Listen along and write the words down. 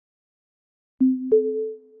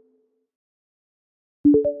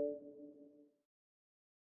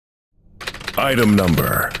Item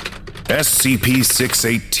Number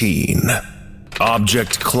SCP-618.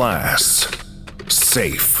 Object Class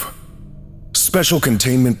Safe. Special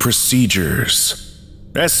Containment Procedures.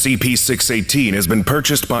 SCP-618 has been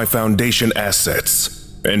purchased by Foundation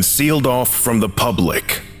assets and sealed off from the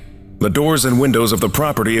public. The doors and windows of the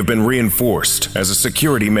property have been reinforced as a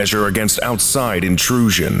security measure against outside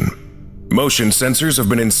intrusion. Motion sensors have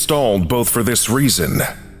been installed both for this reason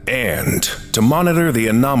and to monitor the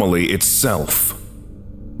anomaly itself.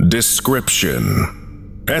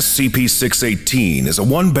 Description: SCP-618 is a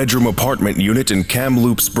one-bedroom apartment unit in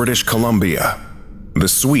Kamloops, British Columbia. The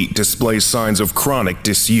suite displays signs of chronic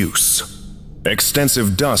disuse.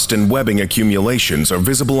 Extensive dust and webbing accumulations are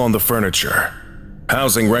visible on the furniture.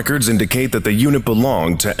 Housing records indicate that the unit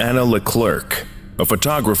belonged to Anna Leclercq, a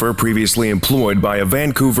photographer previously employed by a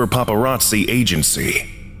Vancouver paparazzi agency.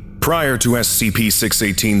 Prior to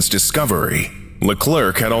SCP-618's discovery,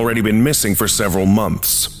 Leclercq had already been missing for several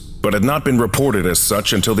months, but had not been reported as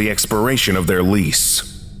such until the expiration of their lease.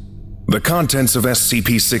 The contents of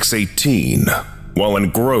SCP-618, while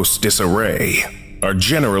in gross disarray, are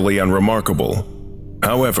generally unremarkable.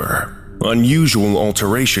 However, unusual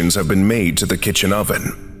alterations have been made to the kitchen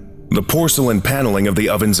oven. The porcelain paneling of the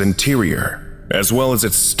oven's interior, as well as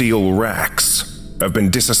its steel racks, have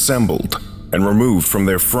been disassembled and removed from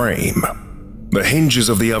their frame. The hinges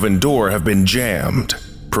of the oven door have been jammed,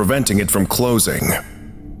 preventing it from closing.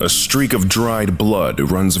 A streak of dried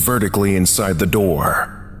blood runs vertically inside the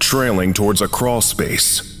door, trailing towards a crawl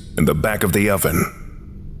space in the back of the oven.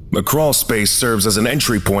 The crawl space serves as an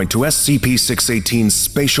entry point to SCP-618's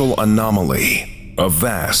spatial anomaly, a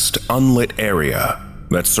vast, unlit area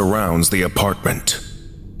that surrounds the apartment.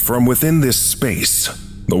 From within this space,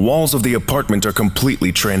 the walls of the apartment are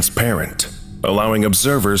completely transparent, allowing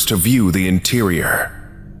observers to view the interior.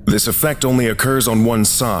 This effect only occurs on one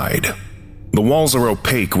side. The walls are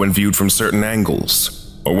opaque when viewed from certain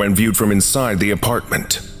angles, or when viewed from inside the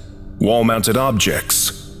apartment. Wall-mounted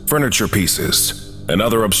objects, furniture pieces, and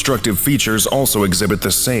other obstructive features also exhibit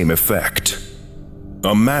the same effect.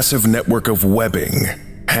 A massive network of webbing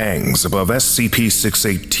hangs above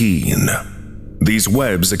SCP-618. These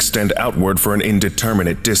webs extend outward for an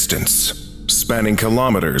indeterminate distance, spanning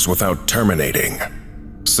kilometers without terminating.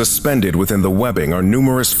 Suspended within the webbing are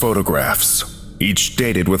numerous photographs, each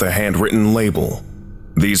dated with a handwritten label.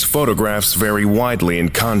 These photographs vary widely in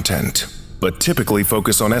content, but typically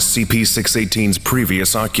focus on SCP-618's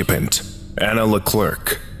previous occupant, Anna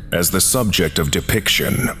Leclercq, as the subject of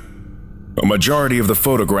depiction. A majority of the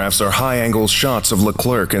photographs are high-angle shots of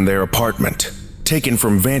Leclercq in their apartment, taken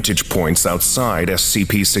from vantage points outside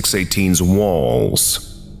SCP-618's walls.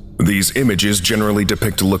 These images generally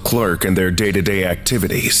depict Leclercq and their day-to-day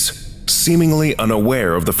activities, seemingly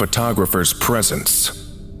unaware of the photographer's presence.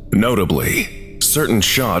 Notably, certain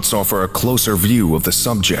shots offer a closer view of the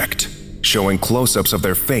subject, showing close-ups of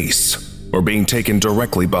their face or being taken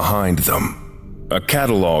directly behind them. A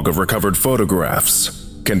catalog of recovered photographs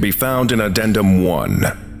can be found in Addendum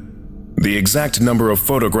 1. The exact number of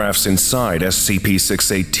photographs inside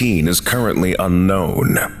SCP-618 is currently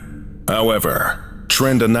unknown. However,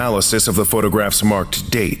 trend analysis of the photographs'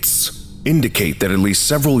 marked dates indicate that at least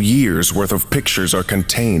several years' worth of pictures are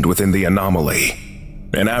contained within the anomaly.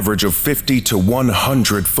 An average of 50 to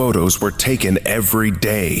 100 photos were taken every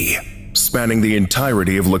day, spanning the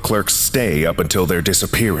entirety of Leclercq's stay up until their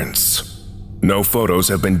disappearance. No photos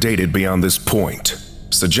have been dated beyond this point,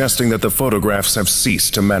 suggesting that the photographs have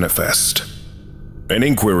ceased to manifest. An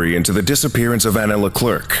inquiry into the disappearance of Anna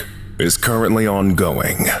Leclercq is currently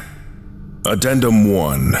ongoing. Addendum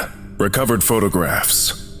 1. Recovered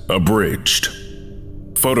photographs. Abridged.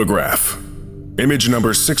 Photograph. Image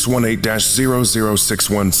number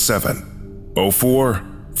 618-00617.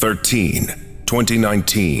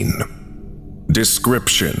 04-13-2019.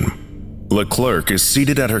 Description: Leclercq is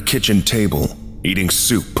seated at her kitchen table, eating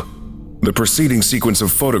soup. The preceding sequence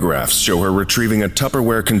of photographs show her retrieving a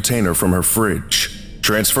Tupperware container from her fridge,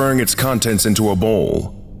 transferring its contents into a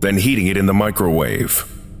bowl, then heating it in the microwave.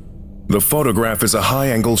 The photograph is a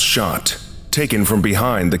high-angle shot, taken from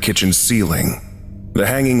behind the kitchen ceiling. The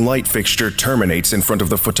hanging light fixture terminates in front of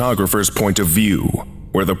the photographer's point of view,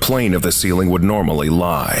 where the plane of the ceiling would normally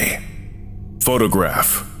lie.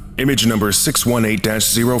 Photograph. Image number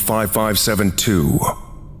 618-05572.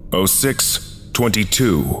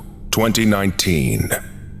 06-22-2019.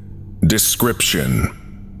 Description: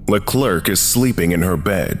 Leclercq is sleeping in her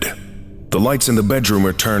bed. The lights in the bedroom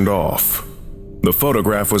are turned off. The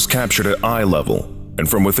photograph was captured at eye level and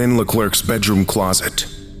from within Leclercq's bedroom closet.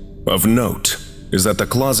 Of note is that the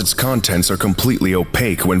closet's contents are completely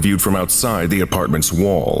opaque when viewed from outside the apartment's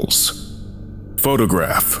walls.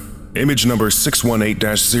 Photograph. Image number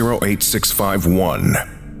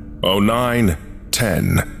 618-08651.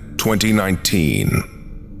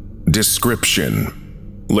 09-10-2019.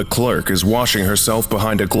 Description: Leclercq is washing herself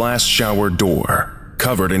behind a glass shower door,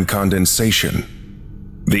 covered in condensation.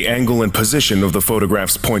 The angle and position of the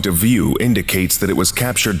photograph's point of view indicates that it was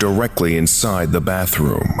captured directly inside the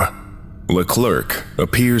bathroom. Leclercq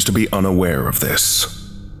appears to be unaware of this.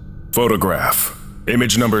 Photograph.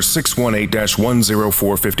 Image number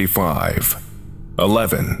 618-10455.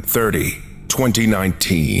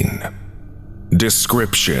 11-30-2019.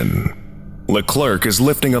 Description: Leclercq is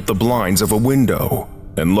lifting up the blinds of a window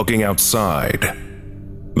and looking outside.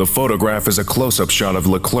 The photograph is a close-up shot of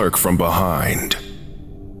Leclercq from behind.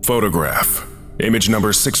 Photograph. Image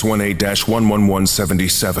number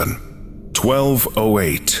 618-11177.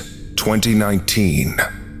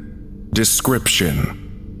 12-08-2019. Description: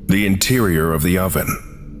 the interior of the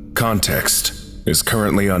oven. Context is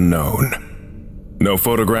currently unknown. No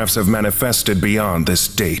photographs have manifested beyond this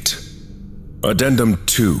date. Addendum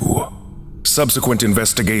 2. Subsequent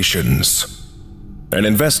investigations. An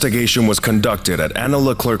investigation was conducted at Anna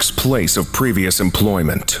Leclercq's place of previous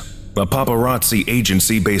employment, a paparazzi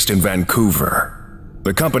agency based in Vancouver.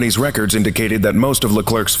 The company's records indicated that most of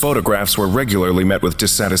Leclercq's photographs were regularly met with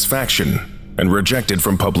dissatisfaction and rejected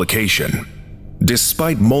from publication.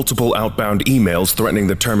 Despite multiple outbound emails threatening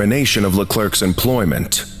the termination of Leclercq's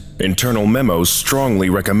employment, internal memos strongly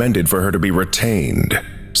recommended for her to be retained,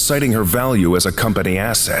 citing her value as a company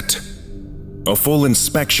asset. A full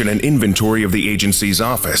inspection and inventory of the agency's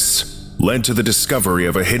office led to the discovery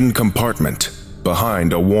of a hidden compartment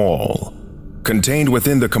behind a wall. Contained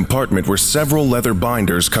within the compartment were several leather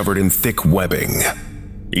binders covered in thick webbing.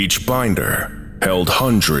 Each binder held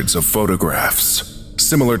hundreds of photographs,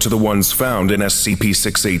 similar to the ones found in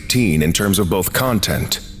SCP-618 in terms of both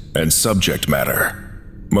content and subject matter.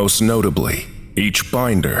 Most notably, each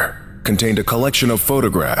binder contained a collection of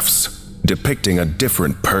photographs depicting a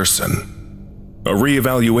different person. A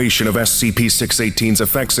re-evaluation of SCP-618's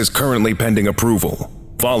effects is currently pending approval,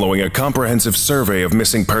 following a comprehensive survey of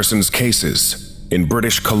missing persons cases in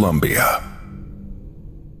British Columbia.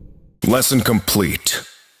 Lesson complete.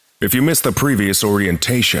 If you missed the previous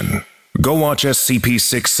orientation, go watch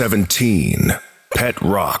SCP-617, Pet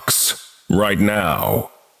Rocks, right now.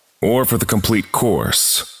 Or for the complete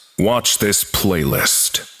course, watch this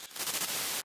playlist.